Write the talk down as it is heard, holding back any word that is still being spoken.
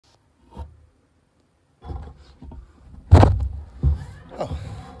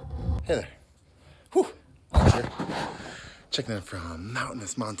Hey there. Whew. Here. Checking in from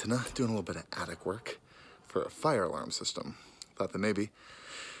mountainous Montana, doing a little bit of attic work for a fire alarm system. Thought that maybe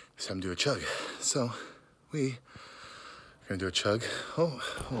it's time to do a chug. So we are gonna do a chug. Oh,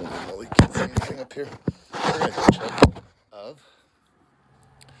 holy moly, can't see anything up here. We're gonna do a chug of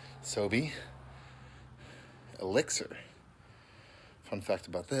Sobe Elixir. Fun fact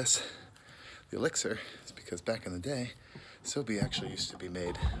about this, the elixir is because back in the day, Sobe actually used to be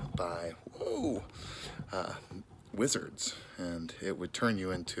made by, wizards, and it would turn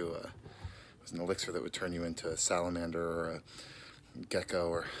you into it was an elixir that would turn you into a salamander or a gecko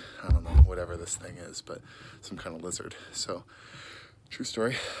or I don't know, whatever this thing is, but some kind of lizard. So, true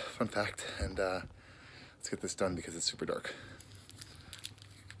story, fun fact, and let's get this done because it's super dark.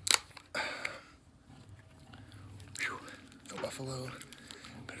 Whew. No buffalo,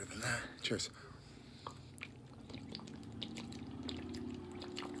 better than that. Cheers.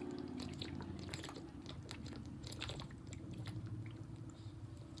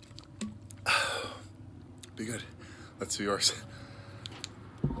 Be good. Let's do yours.